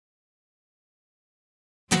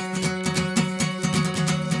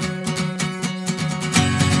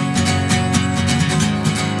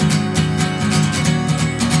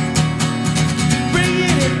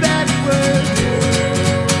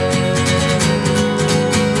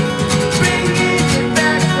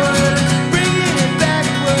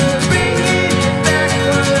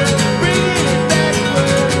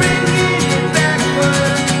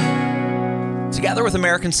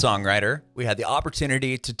American songwriter. We had the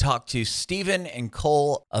opportunity to talk to Stephen and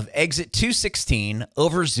Cole of Exit 216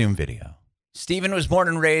 over Zoom video. Stephen was born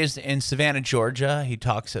and raised in Savannah, Georgia. He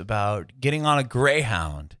talks about getting on a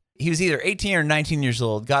Greyhound. He was either 18 or 19 years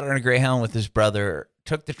old, got on a Greyhound with his brother,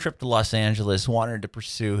 took the trip to Los Angeles, wanted to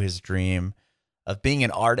pursue his dream of being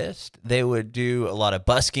an artist. They would do a lot of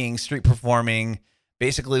busking, street performing,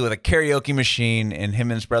 basically with a karaoke machine, and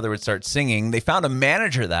him and his brother would start singing. They found a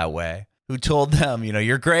manager that way who told them, you know,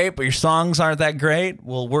 you're great, but your songs aren't that great.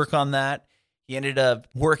 We'll work on that. He ended up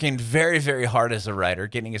working very, very hard as a writer,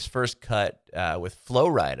 getting his first cut with Flo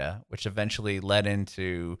Rida, which eventually led him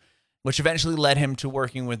to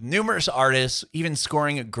working with numerous artists, even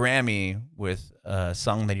scoring a Grammy with a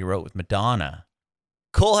song that he wrote with Madonna.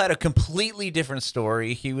 Cole had a completely different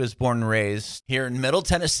story. He was born and raised here in Middle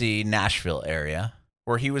Tennessee, Nashville area,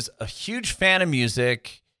 where he was a huge fan of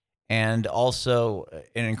music and also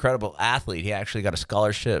an incredible athlete. He actually got a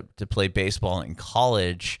scholarship to play baseball in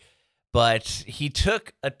college, but he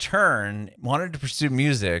took a turn, wanted to pursue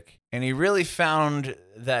music, and he really found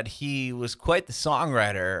that he was quite the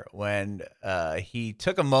songwriter when he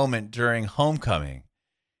took a moment during homecoming.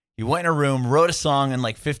 He went in a room, wrote a song in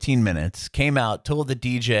like 15 minutes, came out, told the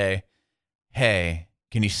DJ, hey,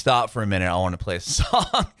 can you stop for a minute? I want to play a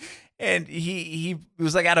song. And he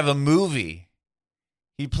was like out of a movie.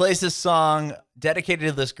 He plays this song dedicated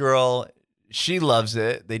to this girl. She loves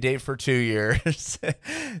it. They date for 2 years.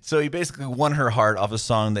 So he basically won her heart off a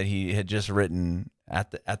song that he had just written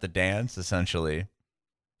at the dance, essentially.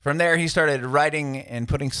 From there, he started writing and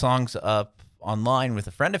putting songs up online with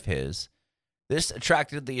a friend of his. This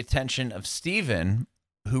attracted the attention of Stephen,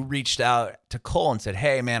 who reached out to Cole and said,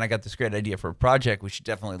 hey, man, I got this great idea for a project. We should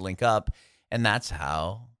definitely link up. And that's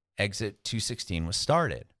how Exit 216 was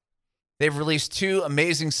started. They've released 2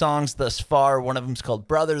 amazing songs thus far. One of them is called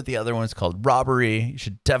Brother. The other one's called Robbery. You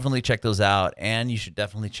should definitely check those out. And you should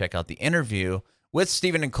definitely check out the interview with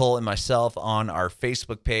Stephen and Cole and myself on our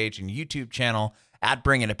Facebook page and YouTube channel at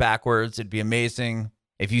Bringing It Backwards. It'd be amazing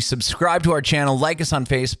if you subscribe to our channel, like us on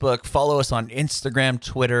Facebook, follow us on Instagram,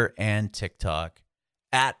 Twitter, and TikTok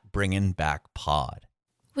at Bringing Back Pod.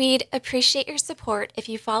 We'd appreciate your support if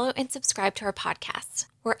you follow and subscribe to our podcast,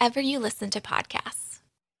 wherever you listen to podcasts.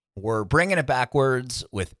 We're Bringing It Backwards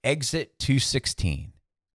with Exit 216.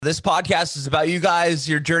 This podcast is about you guys,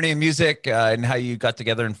 your journey in music, and how you got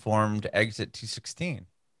together and formed Exit 216.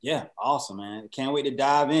 Yeah, awesome, man. Can't wait to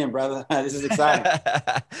dive in, brother. This is exciting.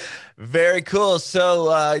 Very cool. So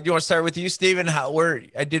do you want to start with you, Stephen?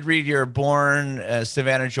 I did read you're born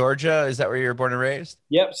Savannah, Georgia. Is that where you were born and raised?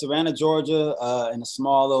 Yep, Savannah, Georgia, in a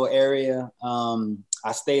small little area.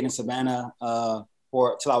 I stayed in Savannah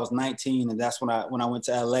till I was 19, and that's when I went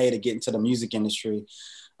to LA to get into the music industry.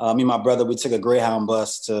 Me and my brother, we took a Greyhound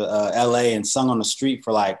bus to LA and sung on the street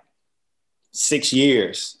for like 6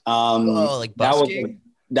 years. Like busking?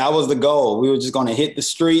 That was the goal. We were just going to hit the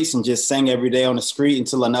streets and just sing every day on the street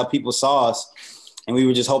until enough people saw us. And we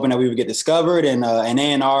were just hoping that we would get discovered. And an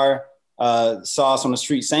A&R saw us on the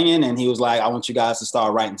street singing, and he was like, I want you guys to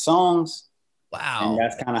start writing songs. Wow. And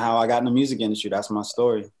that's kind of how I got in the music industry. That's my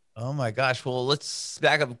story. Oh my gosh. Well, let's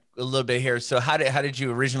back up a little bit here. So how did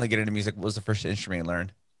you originally get into music? What was the first instrument you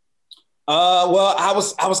learned? Well, I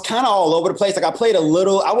was kind of all over the place. Like I played a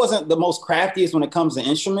little. I wasn't the most craftiest when it comes to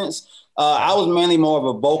instruments. I was mainly more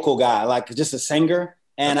of a vocal guy, like just a singer.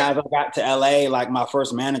 And as I got to LA, like my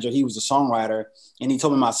first manager, he was a songwriter, and he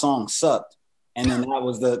told me my song sucked. And then that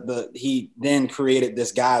was he then created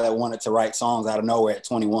this guy that wanted to write songs out of nowhere at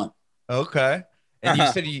 21. Okay. And you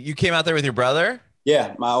said you came out there with your brother?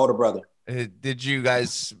 Yeah, my older brother. Did you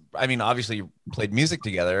guys, I mean, obviously you played music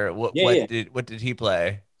together. What did he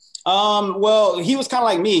play? Well, he was kind of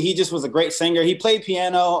like me. He just was a great singer. He played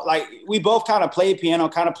piano. Like we both kind of played piano,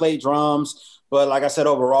 kind of played drums. But like I said,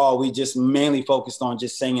 overall, we just mainly focused on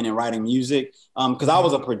just singing and writing music. Because I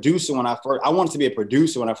was a producer I wanted to be a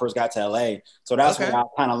producer when I first got to LA. So that's when I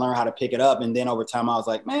kind of learned how to pick it up. And then over time, I was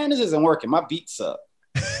like, man, this isn't working. My beats suck.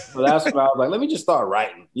 So that's when I was like, let me just start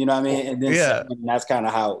writing. You know what I mean? And then and that's kind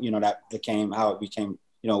of how, that became how it became,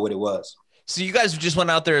 what it was. So you guys just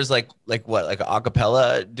went out there as like what, like an a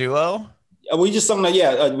cappella duo? We just sung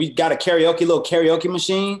we got a little karaoke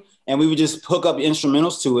machine, and we would just hook up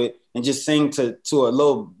instrumentals to it and just sing to a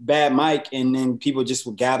little bad mic, and then people just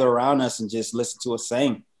would gather around us and just listen to us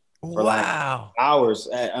sing for like hours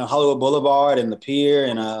at Hollywood Boulevard and the Pier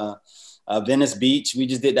and Venice Beach. We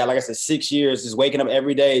just did that, like I said, 6 years, just waking up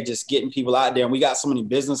every day, just getting people out there. And we got so many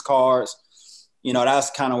business cards. That's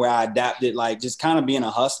kind of where I adapted, like just kind of being a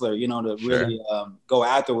hustler, to really go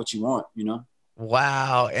after what you want,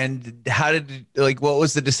 Wow. And how did what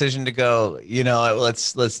was the decision to go,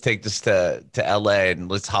 let's take this to LA and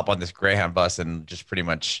let's hop on this Greyhound bus and just pretty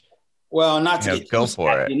much Well, not to get go too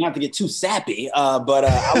for sappy, it. not to get too sappy, but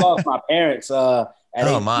I lost my parents at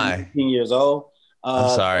 18 years old. I'm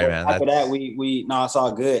sorry, so man. After that, we no, it's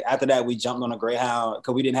all good. After that, we jumped on a Greyhound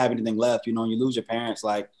because we didn't have anything left. You know, when you lose your parents,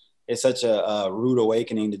 like it's such a rude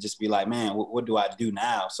awakening to just be like, man, what do I do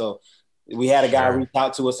now? So we had a guy reach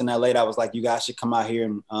out to us in LA that was like, you guys should come out here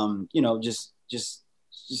and just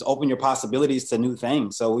open your possibilities to new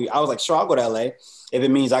things. So I was like, sure, I'll go to LA if it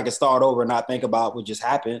means I can start over and not think about what just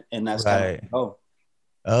happened. And that's kind of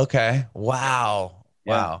okay. Wow.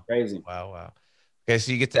 Yeah, wow. Crazy. Wow. Okay.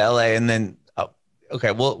 So you get to LA and then,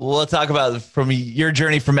 okay, we'll talk about from your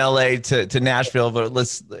journey from LA to Nashville, but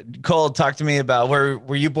Cole, talk to me about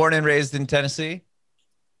were you born and raised in Tennessee?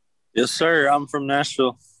 Yes, sir. I'm from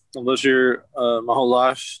Nashville. I lived here my whole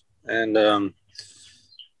life. And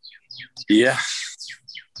yeah.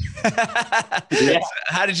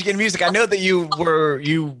 How did you get in music? I know that you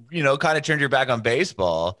kind of turned your back on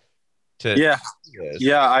baseball. Yeah.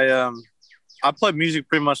 I played music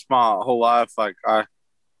pretty much my whole life. Like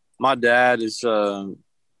my dad is an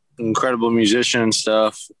incredible musician and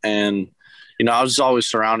stuff. And, I was always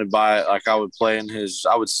surrounded by it. Like I would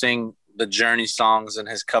sing the Journey songs in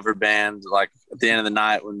his cover band, like at the end of the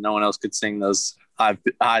night when no one else could sing those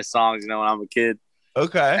high songs, when I'm a kid.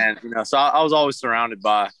 Okay. And, so I was always surrounded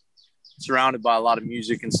by a lot of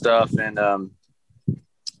music and stuff. And,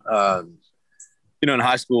 in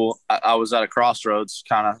high school, I was at a crossroads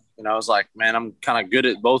kind of, I was like, man, I'm kind of good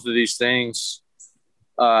at both of these things.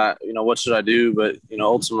 What should I do? But,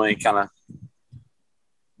 ultimately kind of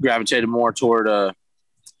gravitated more toward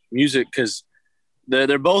music because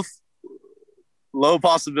they're both low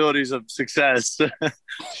possibilities of success.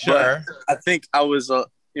 Sure. I think I was, a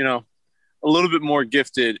little bit more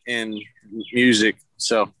gifted in music.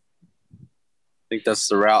 So I think that's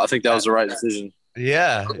the route. I think that was the right decision.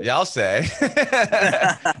 Yeah, I'll say.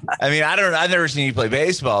 I mean, I've never seen you play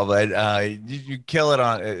baseball, but you kill it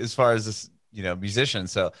on as far as this, musician.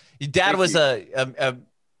 So your dad was did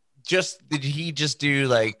he just do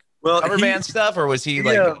cover band stuff, or was he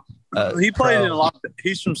he played in a lot.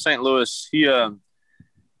 He's from St. Louis. He had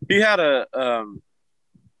a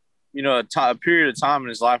period of time in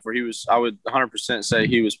his life where I would 100% say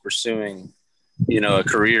he was pursuing, a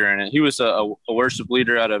career in it. He was a worship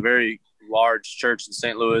leader at a very large church in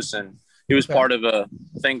St. Louis, and he was part of a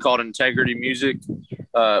thing called Integrity Music,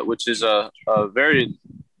 which is a very,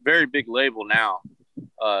 very big label now.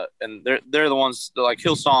 And they're the ones that, like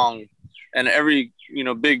Hillsong and every,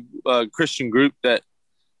 big Christian group that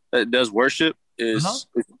does worship is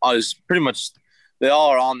pretty much, they all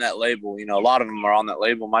are on that label. A lot of them are on that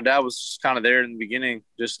label. My dad was just kind of there in the beginning,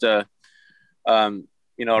 just, around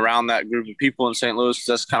that group of people in St. Louis.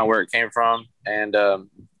 That's kind of where it came from. And,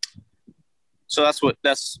 so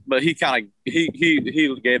but he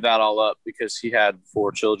he gave that all up because he had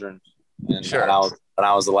 4 children and, sure. and I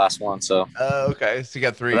was the last one. So, okay. So you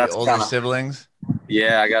got 3 older siblings?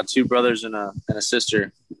 Yeah. I got 2 brothers and a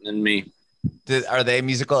sister and me. Are they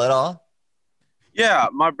musical at all? Yeah.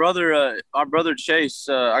 My brother Chase,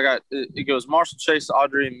 it goes Marshall, Chase,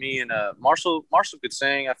 Audrey, and me. And Marshall could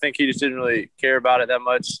sing. I think he just didn't really care about it that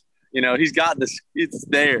much. He's got this, it's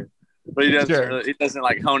there. But he doesn't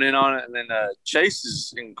like hone in on it. And then Chase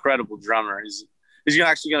is an incredible drummer. He's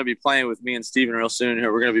actually going to be playing with me and Steven real soon.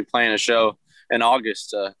 Here, we're going to be playing a show in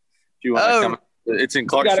August. If you want to come, it's in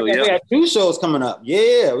Clarksville. We got 2 shows coming up.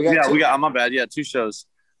 Yeah, we got. My bad. Yeah, 2 shows.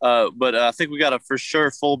 But I think we got a for sure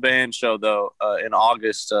full band show though in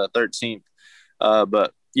August 13th.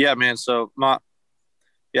 But yeah, man. So I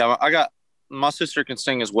got my sister can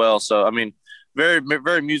sing as well. So I mean, very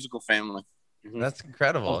very musical family. Mm-hmm. That's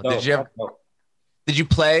incredible. Did you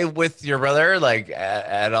play with your brother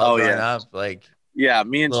at all growing up? Yeah,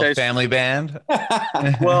 me and Chase family band.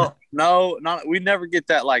 Well, no, we never get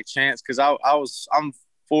that chance because I'm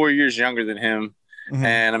 4 years younger than him, mm-hmm.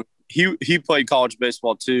 and he played college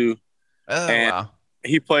baseball too. Oh, and wow.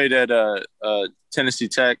 He played at Tennessee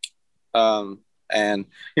Tech, and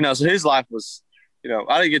so his life was,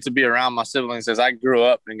 I didn't get to be around my siblings as I grew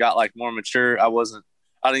up and got more mature.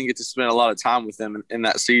 I didn't get to spend a lot of time with them in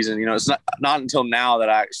that season. It's not until now that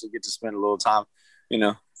I actually get to spend a little time,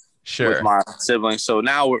 sure. with my siblings. So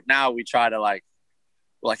now we try to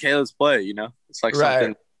hey, let's play, it's right.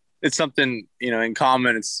 something, it's something, in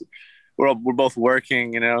common. We're both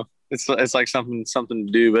working, it's like something to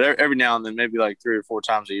do, but every now and then, maybe 3 or 4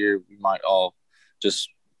 times a year, we might all just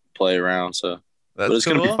play around. So but it's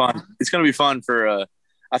cool. going to be fun. It's going to be fun for,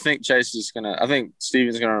 I think I think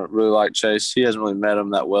Steven's gonna really like Chase. He hasn't really met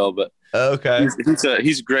him that well, but Okay.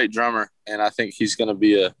 he's a great drummer, and I think he's gonna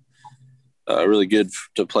be a really good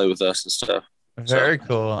to play with us and stuff. Very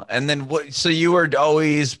cool. And then so you were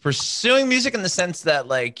always pursuing music in the sense that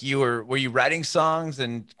like were you writing songs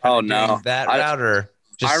and doing that route or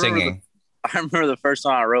just singing? I remember the first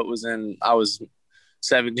song I wrote I was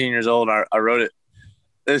 17 years old. I wrote it.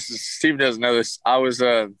 Steve doesn't know this.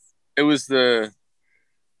 It was the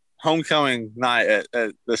homecoming night at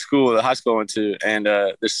the high school I went to. And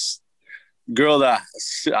this girl that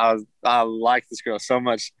I liked this girl so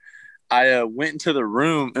much. I went into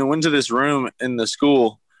this room in the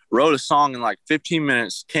school, wrote a song in like 15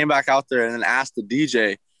 minutes, came back out there and then asked the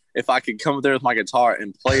DJ if I could come up there with my guitar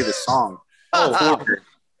and play the song.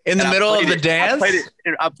 In the middle of the dance?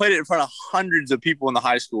 I played it in front of hundreds of people in the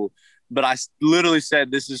high school, but I literally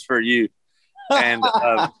said, "This is for you." And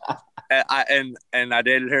I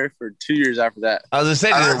dated her for 2 years after that. I was gonna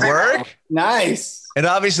say, did it work? Nice. It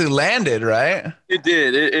obviously landed, right? It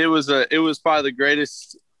did. It was probably the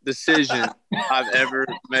greatest decision I've ever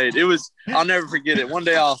made. I'll never forget it. One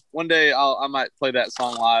day I might play that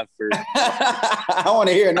song live for I want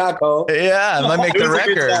to hear it now, Cole. Yeah, it might make the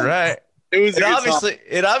record, right?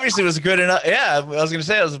 It obviously was good enough. Yeah, I was gonna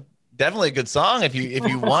say it was definitely a good song if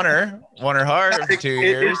you won her heart for 2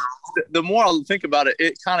 years. The more I think about it,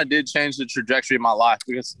 it kind of did change the trajectory of my life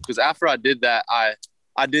because after I did that, I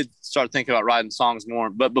did start thinking about writing songs more.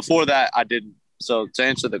 But before that, I didn't. So to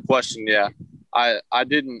answer the question, yeah, I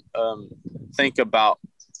didn't think about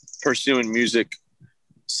pursuing music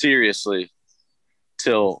seriously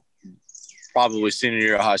till probably senior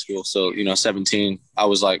year of high school. So, 17, I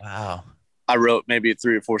was like, wow. I wrote maybe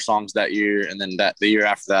 3 or 4 songs that year. And then the year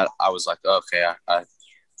after that, I was like, okay,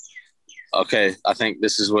 I think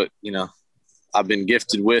this is what, I've been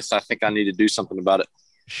gifted with. I think I need to do something about it.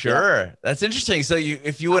 Sure. Yeah. That's interesting. So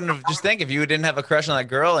if you didn't have a crush on that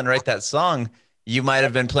girl and write that song, you might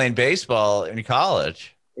have been playing baseball in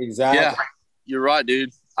college. Exactly. Yeah, you're right,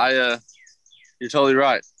 dude. You're totally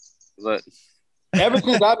right. But ever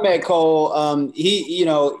since I met Cole, he,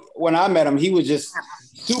 when I met him, he was just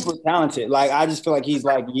super talented. Like, I just feel like he's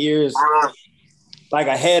like years like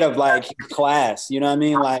ahead of like his class. You know what I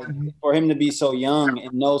mean? Like for him to be so young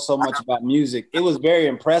and know so much about music, it was very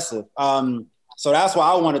impressive. So that's why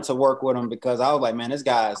I wanted to work with him because I was like, man, this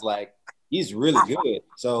guy is like, he's really good.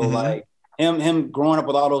 So like him growing up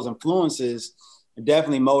with all those influences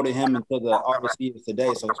definitely molded him into the artist he is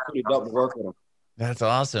today. So it's pretty dope to work with him. That's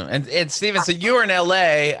awesome. And Steven, so you were in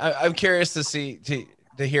LA. I'm curious to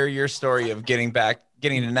hear your story of getting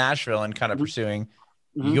to Nashville and kind of pursuing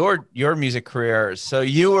your music career. So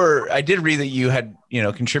I did read that you had,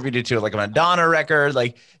 contributed to like a Madonna record.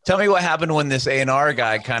 Like, tell me what happened when this A&R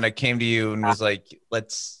guy kind of came to you and was like, I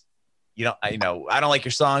don't like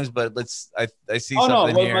your songs, but I see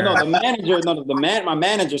something here. My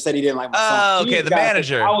manager said he didn't like my song. Oh, okay. The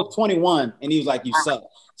manager. I was 21 and he was like, you suck.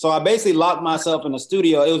 So I basically locked myself in the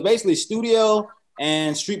studio. It was basically studio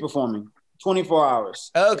and street performing 24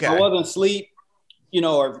 hours. Okay. I wasn't asleep,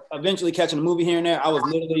 or eventually catching a movie here and there. I was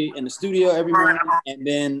literally in the studio every morning. And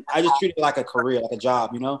then I just treated it like a career, like a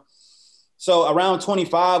job, So around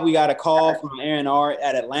 25, we got a call from A&R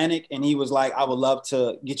at Atlantic, and he was like, I would love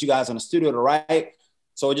to get you guys in the studio to write.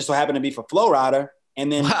 So it just so happened to be for Flow Rider.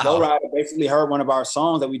 And then Flow Rider basically heard one of our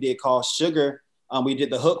songs that we did called Sugar. We did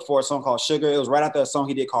the hook for a song called Sugar. It was right after a song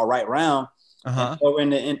he did called Right Round. So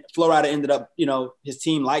Flow Rider ended up, his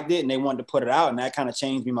team liked it, and they wanted to put it out, and that kind of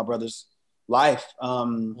changed me and my brother's life.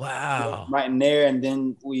 Wow. Right in there. And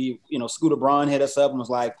then we, Scooter Braun hit us up and was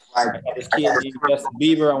like, I got this kid named Justin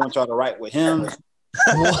Bieber. I want y'all to write with him.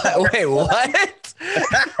 Wait, what?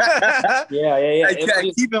 Yeah.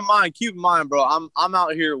 Hey, keep in mind, bro. I'm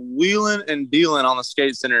out here wheeling and dealing on the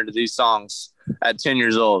skate center to these songs at 10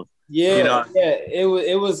 years old. Yeah.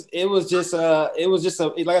 It was just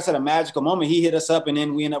like I said, a magical moment. He hit us up, and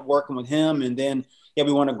then we ended up working with him, and then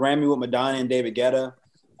we won a Grammy with Madonna and David Guetta.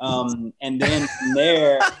 And then from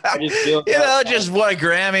there, I just built just won a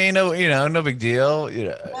Grammy, no big deal.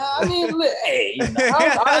 I mean, hey,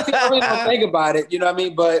 honestly, I really don't think about it, you know what I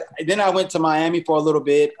mean? But then I went to Miami for a little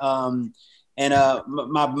bit, and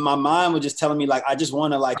my mind was just telling me like I just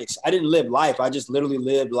want to I didn't live life. I just literally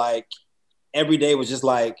lived like every day was just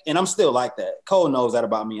like, and I'm still like that. Cole knows that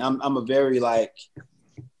about me. I'm a very I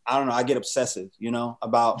don't know. I get obsessive,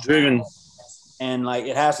 about driven. And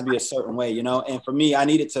it has to be a certain way, and for me, I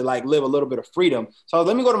needed to live a little bit of freedom. So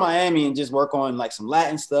let me go to Miami and just work on some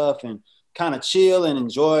Latin stuff and kind of chill and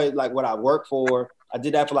enjoy what I work for. I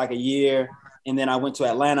did that for a year. And then I went to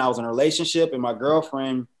Atlanta. I was in a relationship, and my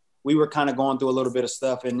girlfriend we were kind of going through a little bit of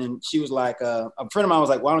stuff. And then she was like, a friend of mine was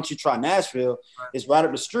like, why don't you try Nashville? It's right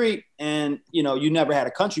up the street. And, you know, you never had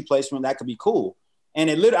a country placement. That could be cool. And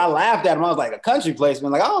I laughed at him. I was like, a country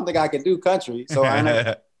placement? Like, I don't think I could do country. So I ended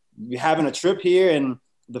up having a trip here. And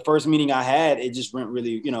the first meeting I had, it just went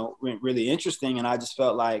really interesting. And I just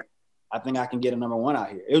felt like, I think I can get a number one out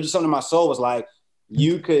here. It was just something my soul was like,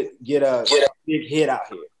 you could get a big hit out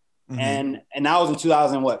here. Mm-hmm. And that was in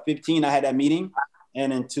 2015. I had that meeting.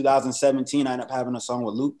 And in 2017, I ended up having a song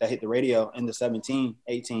with Luke that hit the radio in the 17,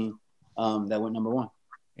 18 that went number one.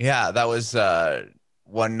 Yeah, that was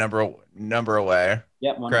one number away.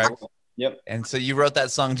 Yep, one correct. Number away. Yep. And so you wrote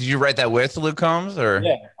that song. Did you write that with Luke Combs or?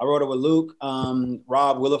 Yeah, I wrote it with Luke,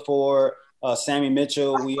 Rob Williford, Sammy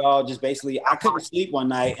Mitchell. We all just basically, I couldn't sleep one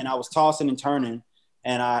night and I was tossing and turning.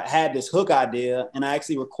 And I had this hook idea, and I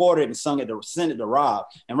actually recorded and sent it to Rob.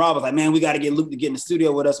 And Rob was like, "Man, we got to get Luke to get in the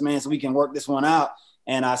studio with us, man, so we can work this one out."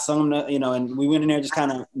 And I sung him, and we went in there, just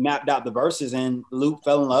kind of mapped out the verses, and Luke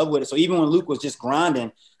fell in love with it. So even when Luke was just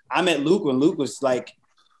grinding, I met Luke when Luke was like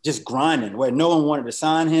just grinding, where no one wanted to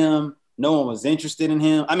sign him, no one was interested in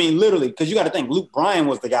him. I mean, literally, because you got to think, Luke Bryan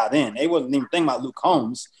was the guy then. They wasn't even thinking about Luke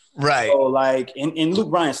Combs, right? So like, and Luke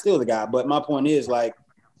Bryan's still the guy. But my point is, like,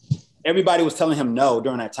 everybody was telling him no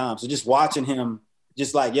during that time. So just watching him,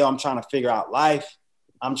 just like, yo, I'm trying to figure out life.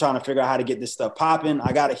 I'm trying to figure out how to get this stuff popping.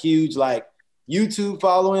 I got a huge like YouTube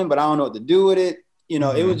following, but I don't know what to do with it. You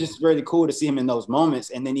know, It was just really cool to see him in those moments.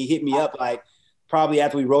 And then he hit me up like probably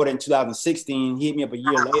after we wrote it in 2016, he hit me up a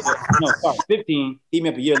year later. 15. He hit me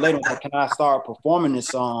up a year later. And was like, can I start performing this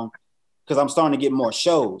song? Because I'm starting to get more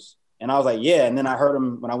shows. And I was like, yeah. And then I heard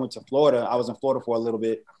him when I went to Florida. I was in Florida for a little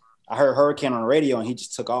bit. I heard Hurricane on the radio and he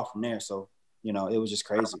just took off from there. So, you know, it was just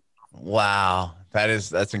crazy. Wow.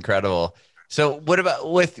 That's incredible. So what about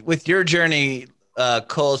with your journey,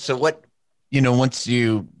 Cole? So what, once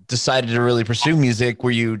you decided to really pursue music,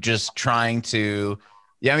 were you just trying to,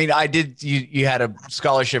 you had a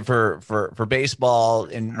scholarship for baseball.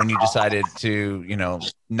 And when you decided to,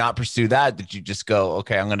 not pursue that, did you just go,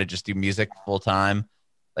 okay, I'm going to just do music full time?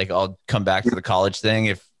 Like I'll come back to the college thing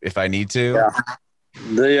if I need to.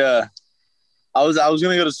 Yeah. I was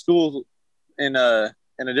gonna go to school in a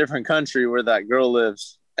different country where that girl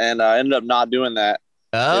lives, and I ended up not doing that.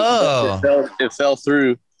 Oh, it fell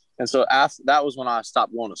through, and so after that was when I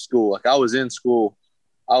stopped going to school. Like I was in school,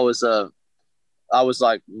 I was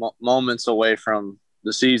like moments away from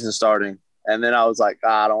the season starting, and then I was like,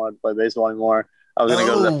 I don't want to play baseball anymore. I was gonna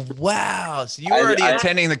go to wow! So you were already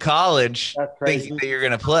attending the college, thinking that you're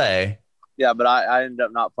gonna play. Yeah, but I ended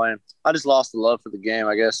up not playing. I just lost the love for the game,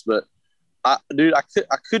 I guess. But I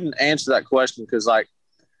couldn't answer that question because like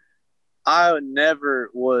I never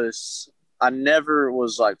was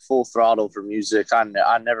like full throttle for music. I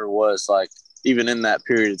never was, like, even in that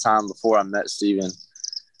period of time before I met Steven.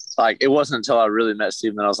 Like it wasn't until I really met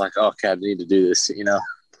Steven that I was like, oh, okay, I need to do this.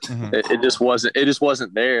 Mm-hmm. It just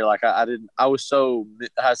wasn't there. Like I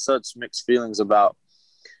had such mixed feelings about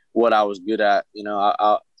what I was good at.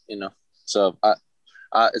 So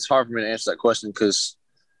it's hard for me to answer that question because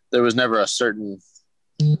there was never a certain.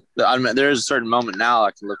 There is a certain moment now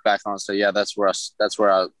I can look back on and say, yeah, that's where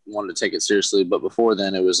I wanted to take it seriously. But before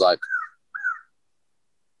then, it was like,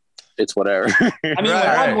 it's whatever. I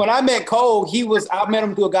mean, when I met Cole, I met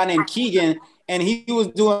him through a guy named Keegan, and he was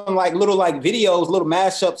doing like little like videos, little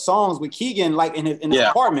mashup songs with Keegan, like in his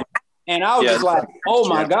apartment. And I was just like, oh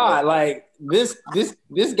my God, like this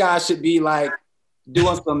guy should be like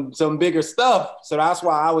doing some bigger stuff. So that's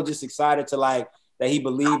why I was just excited to like that he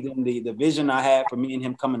believed in the vision I had for me and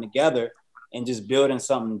him coming together and just building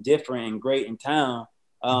something different and great in town,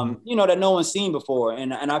 that no one's seen before.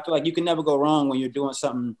 And I feel like you can never go wrong when you're doing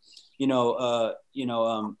something,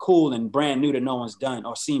 cool and brand new that no one's done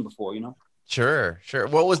or seen before, Sure.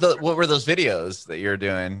 What were those videos that you're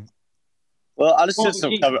doing? Well, I just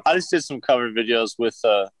did some cover videos with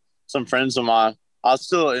some friends of mine. I'm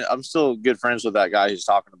still good friends with that guy he's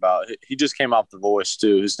talking about. He just came off The Voice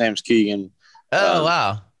too. His name's Keegan. Oh,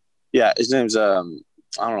 wow. Yeah, his name's I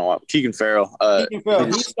don't know what, Keegan Farrell. Keegan Farrell.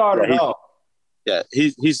 He started off. Yeah,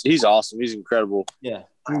 he's awesome. He's incredible. Yeah,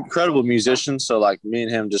 incredible musician. So like me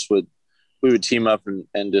and him we would team up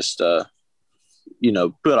and just put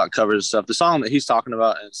out covers and stuff. The song that he's talking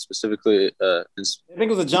about, and specifically, I think it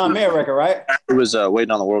was a John Mayer record, right? It was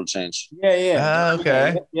 "Waiting on the World to Change." Yeah.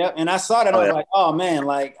 Okay. Yeah, and I saw that. I was like, oh man,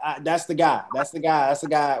 like that's the guy. That's the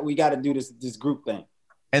guy. We got to do this group thing.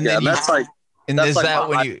 And then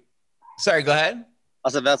Sorry, go ahead. I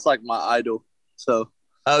said that's like my idol. So.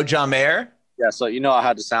 Oh, John Mayer. Yeah, so I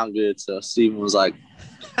had to sound good. So Steven was like,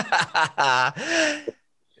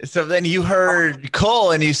 So then you heard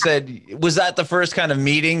Cole and you said, was that the first kind of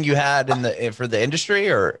meeting you had for the industry,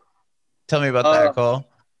 or tell me about that, Cole?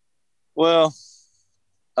 Well,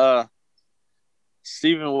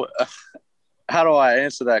 Steven, how do I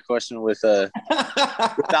answer that question without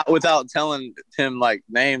telling him like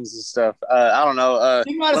names and stuff? I don't know.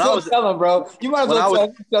 You might as well tell him, bro. You might as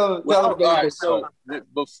well tell him. All right, so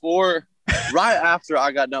right after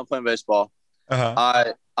I got done playing baseball,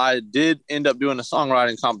 I did end up doing a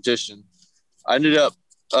songwriting competition. I ended up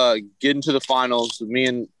getting to the finals with me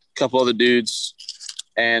and a couple other dudes,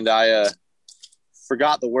 and I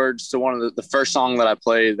forgot the words to one of the first song that I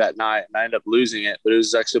played that night, and I ended up losing it. But it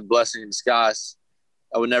was actually a blessing in disguise.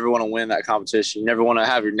 I would never want to win that competition. You never want to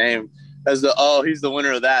have your name as he's the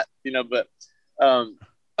winner of that, But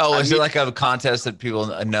is it like a contest that people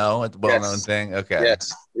know at the well-known thing? Okay.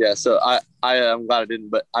 Yes. Yeah. So I'm glad I didn't.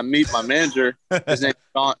 But I meet my manager. His name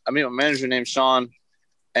Sean. I meet my manager named Sean,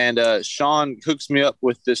 and Sean hooks me up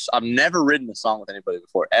with this. I've never written a song with anybody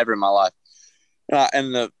before ever in my life.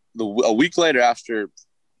 And a week later, after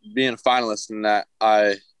being a finalist in that,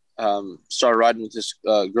 I started writing with this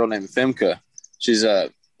girl named Femke. She's a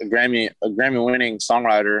Grammy-winning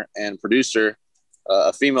songwriter and producer,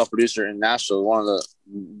 a female producer in Nashville,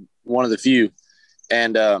 one of the few,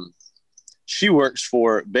 and she works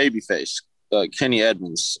for Babyface, Kenny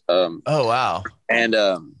Edmonds. Oh wow! And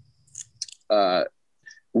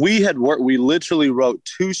we literally wrote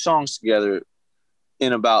 2 songs together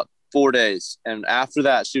in about 4 days, and after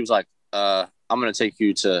that, she was like, "I'm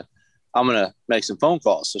gonna make some phone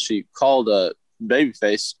calls." So she called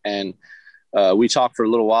Babyface, and we talked for a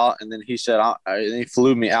little while, and then he said, he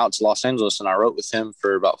flew me out to Los Angeles, and I wrote with him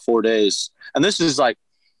for about 4 days. And this is like,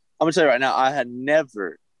 I'm gonna tell you right now, I had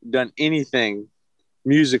never done anything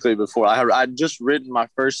musically before. I'd just written my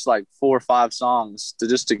first like 4 or 5 songs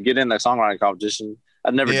to get in that songwriting competition.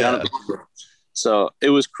 I'd never done it before. So it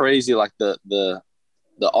was crazy, like the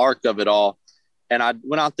arc of it all. And I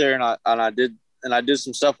went out there and I did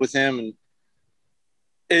some stuff with him, and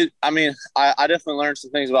I definitely learned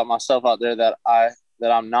some things about myself out there that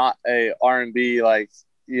I'm not a R&B,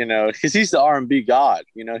 because he's the R&B god,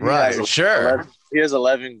 Right, sure. He has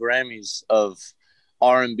 11 Grammys of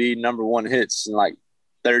R&B #1 hits and like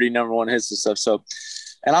 30 #1 hits and stuff. So,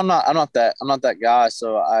 and I'm not that guy.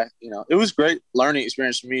 So it was great learning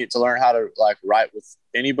experience for me to learn how to like write with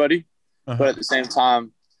anybody, but at the same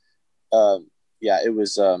time, it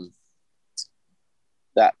was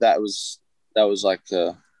that was like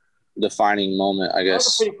a defining moment, I guess. That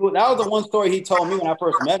was pretty cool. That was the one story he told me when I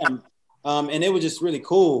first met him. And it was just really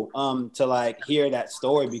cool to like hear that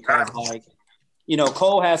story, because like,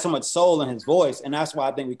 Cole has so much soul in his voice. And that's why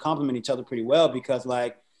I think we complement each other pretty well, because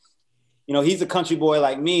like, he's a country boy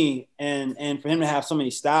like me, and for him to have so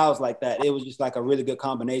many styles like that, it was just like a really good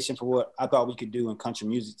combination for what I thought we could do in country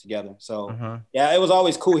music together. So yeah, it was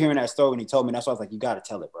always cool hearing that story when he told me. That's why I was like, you got to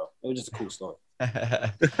tell it, bro. It was just a cool story.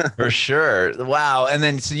 For sure. Wow. And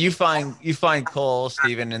then so you find Cole,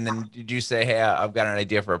 Steven, and then did you say, hey, I've got an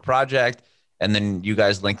idea for a project? And then you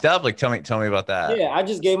guys linked up. Like, tell me about that. Yeah, I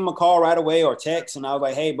just gave him a call right away or text, and I was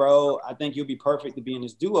like, hey, bro, I think you'll be perfect to be in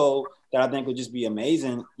this duo that I think would just be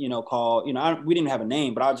amazing. Call, we didn't have a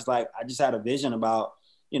name, but I just had a vision about,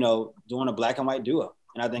 doing a black and white duo.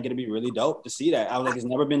 And I think it'd be really dope to see that. I was like, it's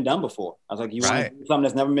never been done before. I was like, you want to do something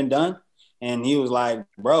that's never been done? And he was like,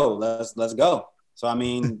 bro, let's go. So,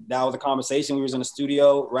 that was a conversation. We was in the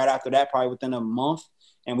studio right after that, probably within a month.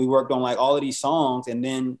 And we worked on like all of these songs. And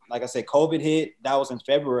then, like I said, COVID hit. That was in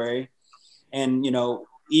February. And,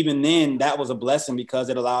 even then, that was a blessing, because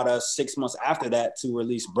it allowed us 6 months after that to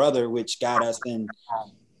release Brother, which got us in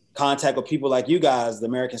contact with people like you guys, the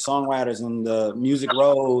American Songwriters and the Music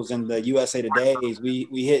Rose and the USA Todays.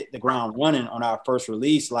 We hit the ground running on our first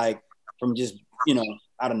release, like from just,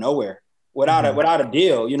 out of nowhere. Without a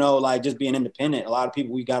deal, like just being independent.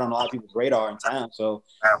 We got on a lot of people's radar in town. So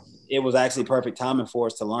it was actually perfect timing for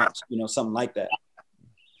us to launch, something like that.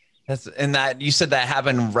 That you said that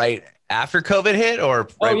happened right after COVID hit, or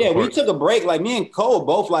right before? We took a break. Like me and Cole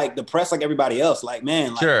both like depressed like everybody else. Like,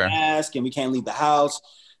 man, sure. Mask and we can't leave the house.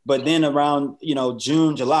 But then around,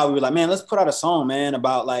 June, July, we were like, man, let's put out a song, man,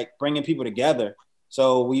 about like bringing people together.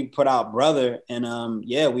 So we put out Brother, and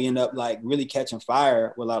we end up like really catching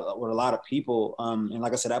fire with a lot of people. And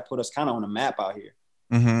like I said, that put us kind of on the map out here.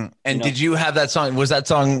 Mm-hmm. And did you have that song? Was that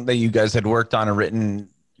song that you guys had worked on or written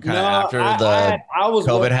kind of after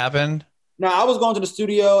COVID happened? No, I was going to the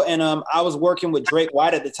studio, and I was working with Drake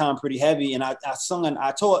White at the time pretty heavy. And I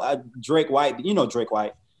told Drake White, Drake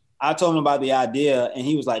White, I told him about the idea, and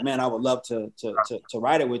he was like, man, I would love to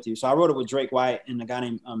write it with you. So I wrote it with Drake White and a guy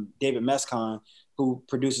named David Mescon, who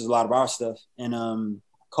produces a lot of our stuff. And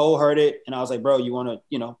Cole heard it, and I was like, bro, you want to,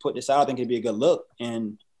 you know, put this out? I think it'd be a good look.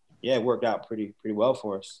 And yeah, it worked out pretty well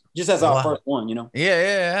for us. Just as our first one, you know?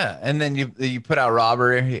 Yeah. And then you put out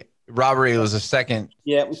Robbery. Robbery was a second.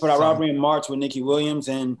 Yeah, we put out Robbery in March with Nikki Williams,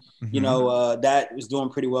 and you know, that was doing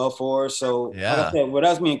pretty well for us. So like I said, with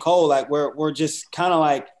us, me and Cole, like we're just kind of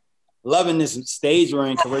like loving this stage we're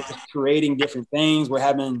in, because we're just creating different things. We're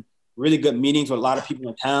having really good meetings with a lot of people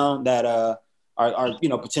in town that are you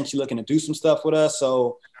know, potentially looking to do some stuff with us.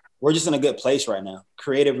 So we're just in a good place right now,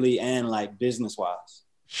 creatively and like business wise.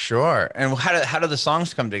 Sure. And how do the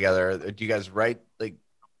songs come together? Do you guys write like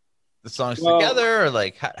the songs together, or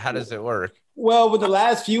like how does it work? Well, with the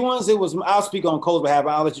last few ones, it was, I'll speak on Cole's behalf.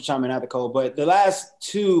 I'll let you chime in after Cole. But the last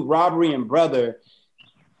two, Robbery and Brother,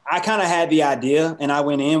 I kind of had the idea and I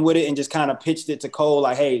went in with it and just kind of pitched it to Cole,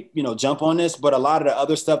 like, hey, you know, jump on this. But a lot of the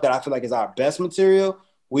other stuff that I feel like is our best material,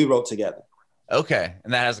 we wrote together. Okay.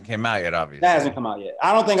 And that hasn't come out yet, obviously. That hasn't come out yet.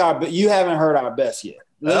 I don't think you haven't heard our best yet.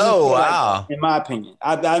 Wow. In my opinion.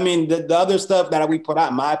 I mean, the other stuff that we put out,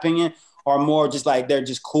 in my opinion, are more just like, they're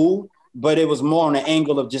just cool. But it was more on the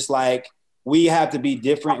angle of just like, we have to be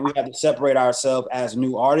different. We have to separate ourselves as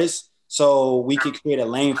new artists so we can create a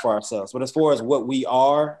lane for ourselves. But as far as what we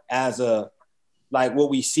are as like what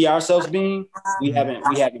we see ourselves being, we haven't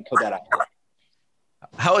put that out there.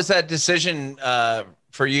 How was that decision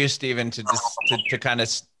for you, Steven, to kind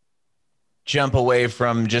of jump away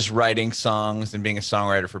from just writing songs and being a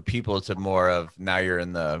songwriter for people to more of now you're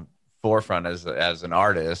in the forefront as an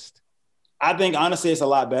artist? I think honestly, it's a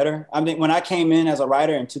lot better. I think when I came in as a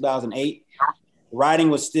writer in 2008, writing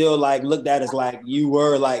was still like looked at as like you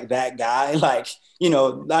were like that guy. Like, you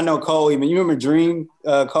know, I know Cole, even you remember Dream,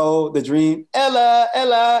 Cole, the Dream, Ella,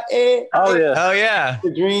 oh yeah,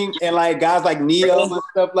 the Dream, and like guys like Neo and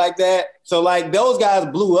stuff like that. So like those guys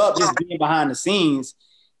blew up just being behind the scenes,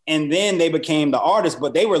 and then they became the artists.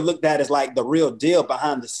 But they were looked at as like the real deal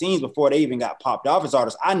behind the scenes before they even got popped off as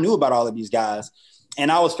artists. I knew about all of these guys. And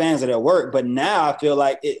I was fans of their work, but now I feel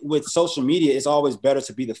like with social media, it's always better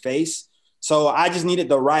to be the face. So I just needed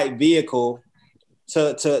the right vehicle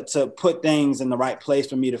to put things in the right place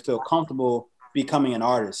for me to feel comfortable becoming an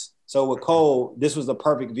artist. So with Cole, this was the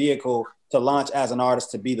perfect vehicle to launch as an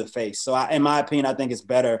artist, to be the face. So in my opinion, I think it's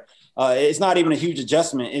better. It's not even a huge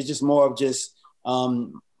adjustment. It's just more of just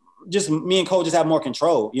me and Cole just have more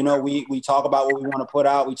control. You know, we talk about what we want to put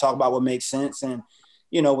out. We talk about what makes sense. And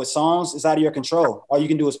you know, with songs, it's out of your control. All you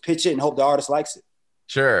can do is pitch it and hope the artist likes it.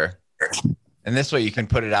 Sure. And this way you can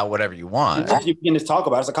put it out whatever you want. You can just talk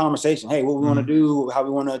about it. It's a conversation. Hey, what we want to do, how we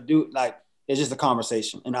want to do. Like, it's just a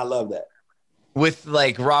conversation. And I love that. With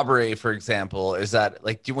like Robbery, for example, is that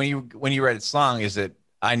like, when you write a song, is it,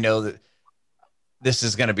 I know that this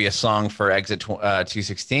is going to be a song for Exit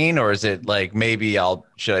 216, or is it like, maybe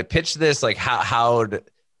should I pitch this? Like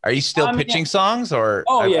are you still pitching songs, or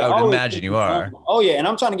I would imagine you are. Oh yeah. And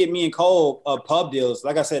I'm trying to get me and Cole pub deals.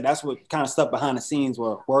 Like I said, that's what kind of stuff behind the scenes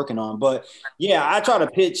we're working on. But yeah, I try to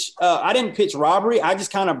pitch. I didn't pitch Robbery. I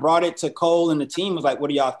just kind of brought it to Cole and the team. Was like, what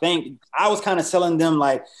do y'all think? I was kind of selling them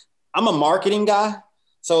like, I'm a marketing guy.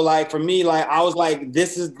 So like for me, like I was like,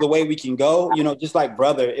 this is the way we can go. You know, just like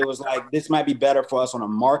Brother, it was like, this might be better for us on a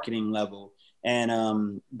marketing level.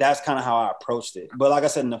 And that's kind of how I approached it. But like I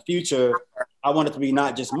said, in the future, I want it to be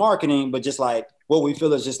not just marketing, but just like what we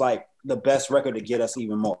feel is just like the best record to get us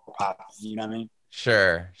even more popular. You know what I mean?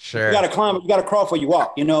 Sure. You got to climb, you got to crawl before you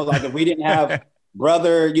walk. You know, like if we didn't have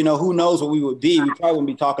Brother, you know, who knows what we would be. We probably wouldn't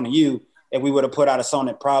be talking to you if we would have put out a song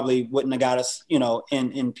that probably wouldn't have got us, you know,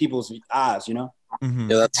 in people's eyes, you know? Yeah,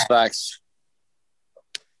 that's facts.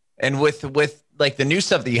 And with like the new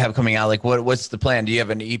stuff that you have coming out, like what's the plan? Do you have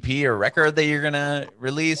an EP or record that you're gonna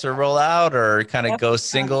release or roll out, or kind of go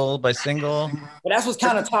single by single? But that's what's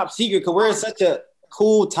kind of top secret, because we're in such a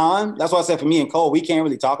cool time. That's why I said for me and Cole, we can't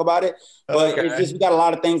really talk about it. But it's just, we got a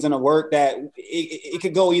lot of things in the work that it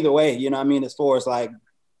could go either way. You know what I mean? As far as like,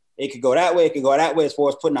 it could go that way, it could go that way. As far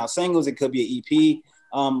as putting out singles, it could be an EP.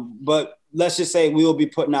 But let's just say we will be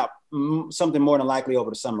putting out something more than likely over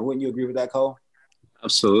the summer. Wouldn't you agree with that, Cole?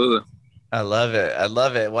 Absolutely. I love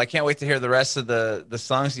it. Well, I can't wait to hear the rest of the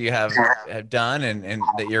songs that you have done and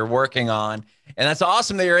that you're working on. And that's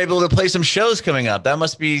awesome that you're able to play some shows coming up. That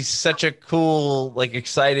must be such a cool, like,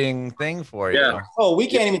 exciting thing for you. Yeah. Oh, we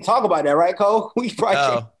can't even talk about that, right, Cole? We probably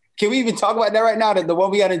can't. Can we even talk about that right now? The one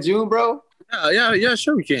we got in June, bro? Yeah,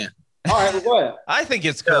 sure we can. All right, well, go ahead. I think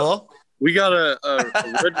it's cool. We got a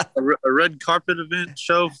red carpet event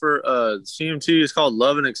show for CMT. It's called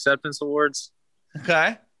Love and Acceptance Awards.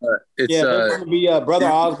 Okay. There's going to be Brother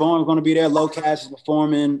Osborne is going to be there. Low Cash is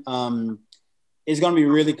performing. It's going to be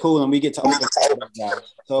really cool, and we get to open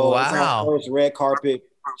So it's Wow. our first red carpet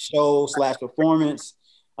show / performance.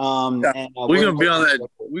 We're gonna be on that.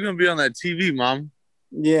 We're gonna be on that TV, Mom.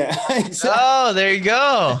 Yeah. Exactly. Oh, there you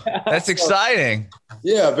go. That's exciting.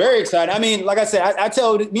 Yeah, very excited. I mean, like I said, I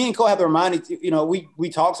tell me and Cole have to remind it. You know, we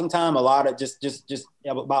talk sometime a lot of just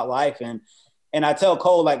about life, and I tell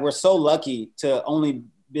Cole, like, we're so lucky to only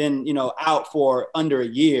been, you know, out for under a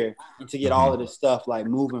year and to get all of this stuff like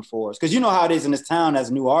moving for us. Because you know how it is in this town as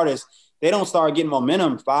new artists, they don't start getting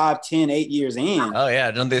momentum 5, 10, 8 years in. Oh yeah,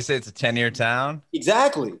 don't they say it's a 10-year town?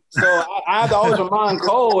 Exactly. So I have to always remind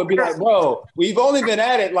Cole and be like, bro, we've only been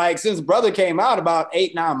at it like since Brother came out about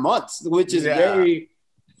 8, 9 months, which is very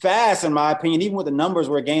fast in my opinion. Even with the numbers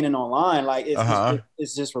we're gaining online, like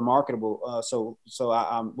it's just remarkable. So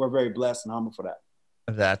we're very blessed and humble for that.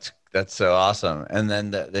 That's so awesome. And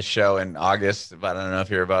then the show in August, but I don't know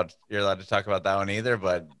if you're allowed to talk about that one either,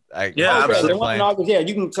 but absolutely. August, yeah,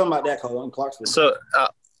 you can tell about that, Cole, in Clarksville. So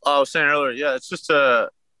I was saying earlier, yeah, it's just a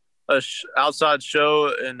outside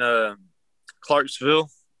show in Clarksville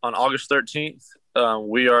on August 13th.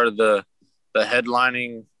 We are the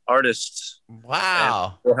headlining artists.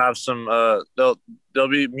 Wow. And we'll have some there'll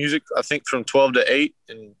be music, I think, from 12 to 8,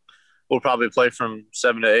 and we'll probably play from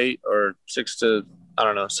 7 to 8 or 6 to, I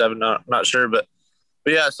don't know, 7, not sure, but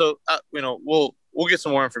yeah, so you know, we'll get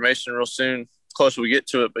some more information real soon, closer we get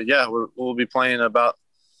to it. But yeah, we'll be playing about,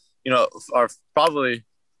 you know, our probably,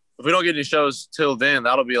 if we don't get any shows till then,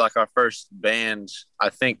 that'll be like our first band, I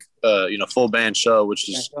think, you know, full band show, which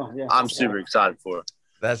is I'm super excited for.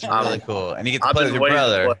 That's really cool. And you get to play with your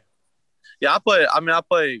brother. Yeah, I play.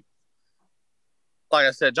 Like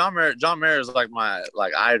I said, John Mayer is like my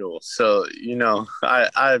idol. So, you know,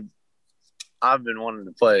 I've been wanting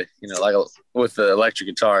to play, you know, like with the electric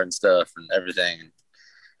guitar and stuff and everything, and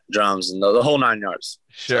drums and the whole 9 yards.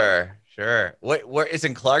 Sure. Where it's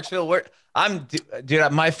in Clarksville?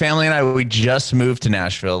 Dude, my family and I, we just moved to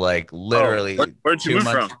Nashville, like literally. Where'd you move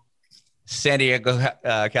from? San Diego,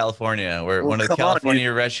 California. We're one of the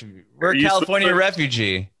California refugees. We're a California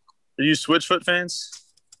refugee. Are you Switchfoot fans?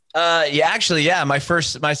 Yeah, actually, yeah. My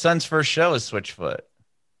son's first show is Switchfoot.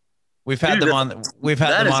 We've had them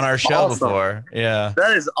on our show before. Yeah.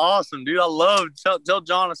 That is awesome, dude. I love. Tell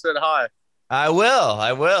John I said hi. I will.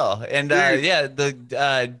 And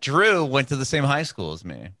Drew went to the same high school as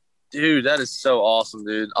me. Dude, that is so awesome,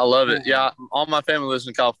 dude. I love it. Yeah, all my family lives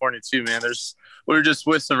in California too, man. We were just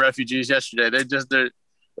with some refugees yesterday.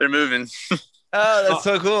 They're moving. Oh, that's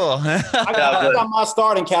so cool. I got my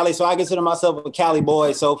start in Cali, so I consider myself a Cali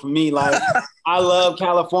boy. So for me, like, I love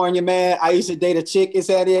California, man. I used to date a chick in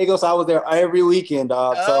San Diego, so I was there every weekend,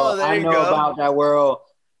 dog. So I know about that world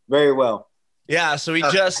very well. Yeah, so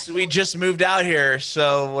we just moved out here,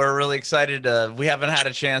 so we're really excited. We haven't had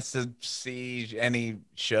a chance to see any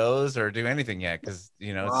shows or do anything yet because,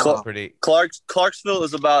 you know, it's pretty. Clarksville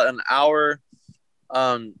is about an hour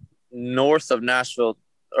north of Nashville.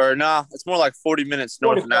 Or it's more like 40 minutes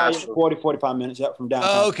north of Nashville. 45 minutes, from downtown.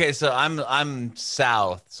 Oh, okay, so I'm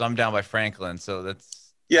south, so I'm down by Franklin, so that's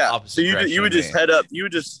so you would just head up. You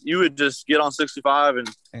would just get on 65 and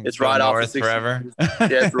it's right off of 65. Forever.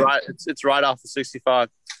 Yeah, it's right. It's right off of 65.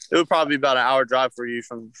 It would probably be about an hour drive for you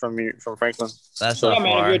from Franklin. That's so far.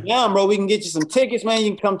 Man, if you're down, bro, we can get you some tickets, man.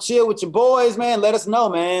 You can come chill with your boys, man. Let us know,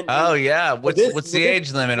 man. Oh yeah, what's the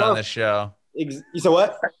age limit on this show? You said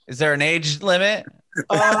what? Is there an age limit?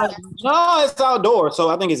 No, it's outdoors, so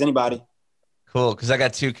I think it's anybody. Cool, because I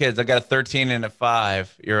got 2 kids. I got a 13 and a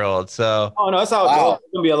 5-year-old. So no, it's outdoors. Wow.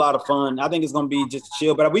 It's gonna be a lot of fun. I think it's gonna be just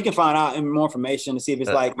chill, but we can find out more information to see if it's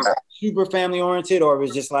like super family oriented or if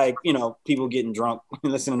it's just like, you know, people getting drunk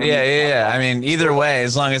and listening to music. Yeah. I mean, either way,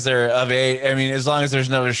 as long as they're of age, I mean, as long as there's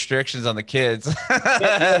no restrictions on the kids,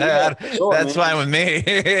 that's fine with me.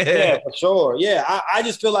 Yeah, for sure. Yeah, I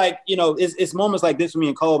just feel like, you know, it's moments like this for me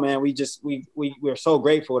and Cole, man. We're so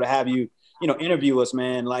grateful to have you, you know, interview us,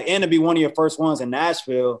 man. Like, and to be one of your first ones in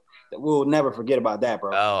Nashville. We'll never forget about that,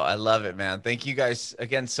 bro. Oh, I love it, man. Thank you guys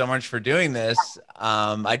again so much for doing this.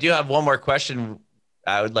 I do have one more question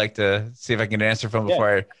I would like to see if I can answer from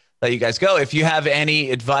before I let you guys go. If you have any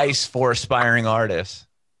advice for aspiring artists.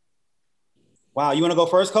 Wow. You want to go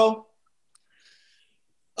first, Cole?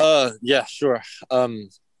 Yeah, sure.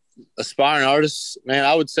 Aspiring artists, man,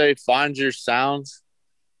 I would say find your sound.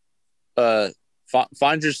 Find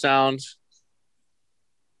your sound.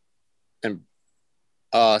 And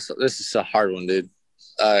so this is a hard one, dude.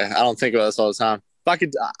 I don't think about this all the time. I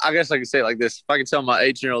guess I could say it like this. If I could tell my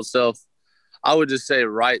 18-year-old self, I would just say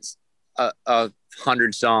write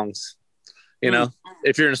 100 songs. You know,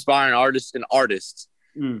 if you're an aspiring artist,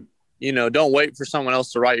 you know, don't wait for someone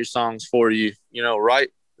else to write your songs for you. You know,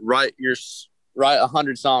 write your write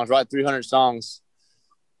 100 songs, write 300 songs,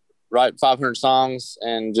 write 500 songs,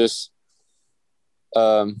 and just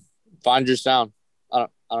find your sound. I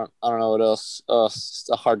don't know what else. It's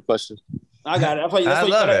a hard question. I got it. That's why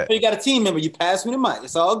you got a team member. You pass me the mic.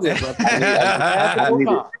 It's all good, bro.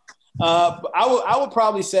 I would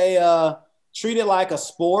probably say treat it like a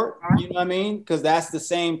sport. You know what I mean? Because that's the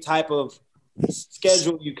same type of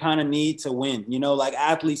schedule you kind of need to win. You know, like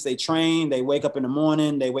athletes, they train, they wake up in the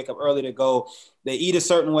morning, they wake up early to go, they eat a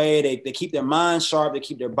certain way, they keep their mind sharp, they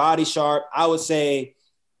keep their body sharp. I would say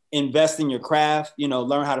invest in your craft, you know,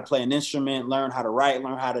 learn how to play an instrument, learn how to write,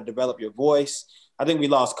 learn how to develop your voice. I think we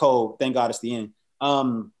lost Cole. Thank God it's the end.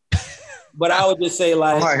 But I would just say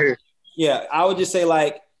like, I would just say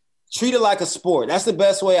like, treat it like a sport. That's the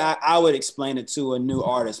best way I would explain it to a new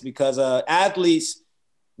artist, because athletes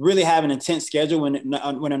really have an intense schedule when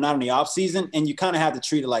they're not in the off season, and you kind of have to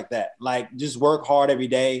treat it like that. Like, just work hard every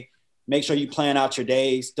day. Make sure you plan out your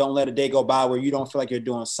days. Don't let a day go by where you don't feel like you're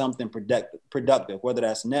doing something productive, whether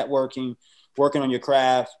that's networking, working on your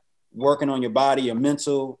craft, working on your body, your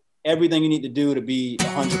mental, everything you need to do to be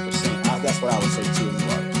 100%. That's what I would say to a new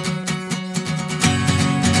artist.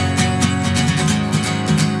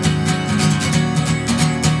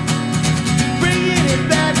 Bringing it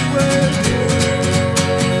backward.